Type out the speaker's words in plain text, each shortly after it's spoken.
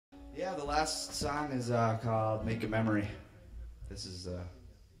Yeah, the last song is called "Make a Memory." This is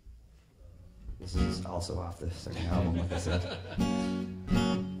also off the second album, like I said.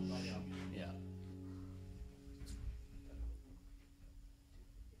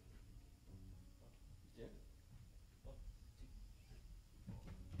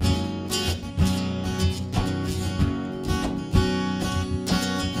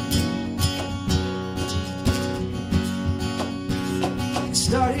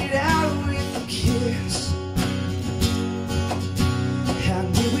 Started out with a kiss. How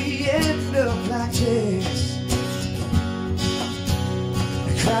did we end up like this?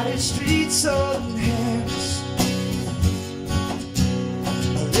 The crowded streets, open hands.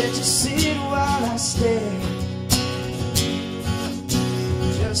 I let you sit while I stay.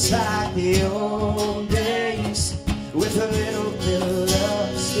 Just like the old days, with a little bit of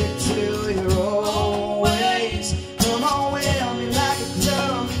love, stick to your own ways. Come on with me like a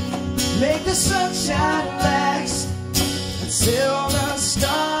glove. Make the sunshine last until the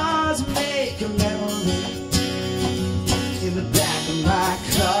stars make a memory. In the back of my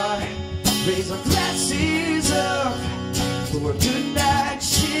car, raise our glasses up for a good night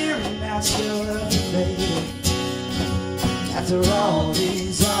cheer, and I still love you, baby. After all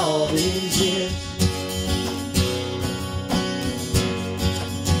these years.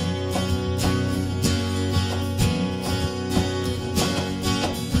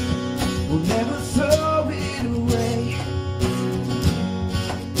 We'll never throw it away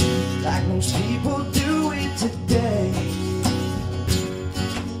like most people do it today.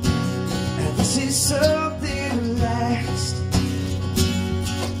 And this is something to last.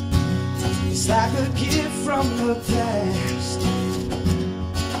 It's like a gift from the past,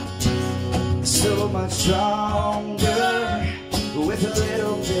 so much stronger with a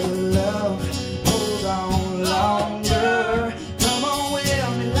little bit of love. Hold on longer. Come on with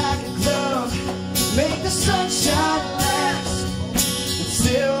me like a glove. Make the sunshine last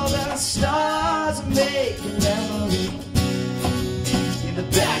until the stars make a memory. In the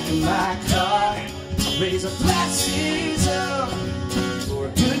back of my car, raise our glasses up for a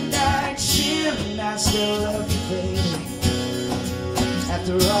good night cheer, and I still love you, baby.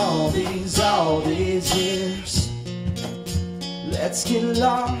 After all these years. Let's get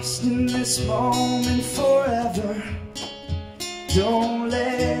lost in this moment forever. Don't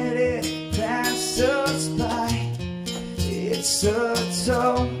let it pass us by. It's a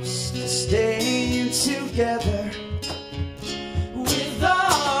toast to staying together. With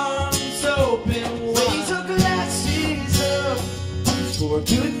arms open, raise our glasses up for a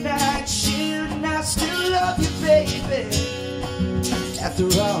good night cheer, and I still love you, baby. After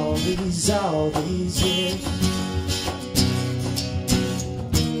all these years.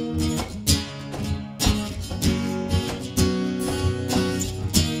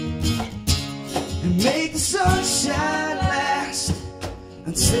 And make the sunshine last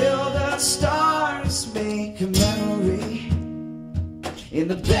until the stars make a memory. In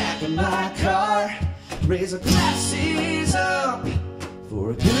the back of my car, raise our glasses up for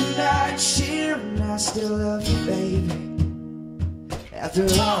a good night cheer, and I still love you, baby. After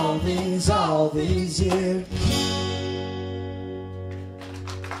all these years.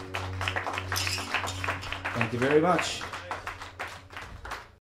 Thank you very much.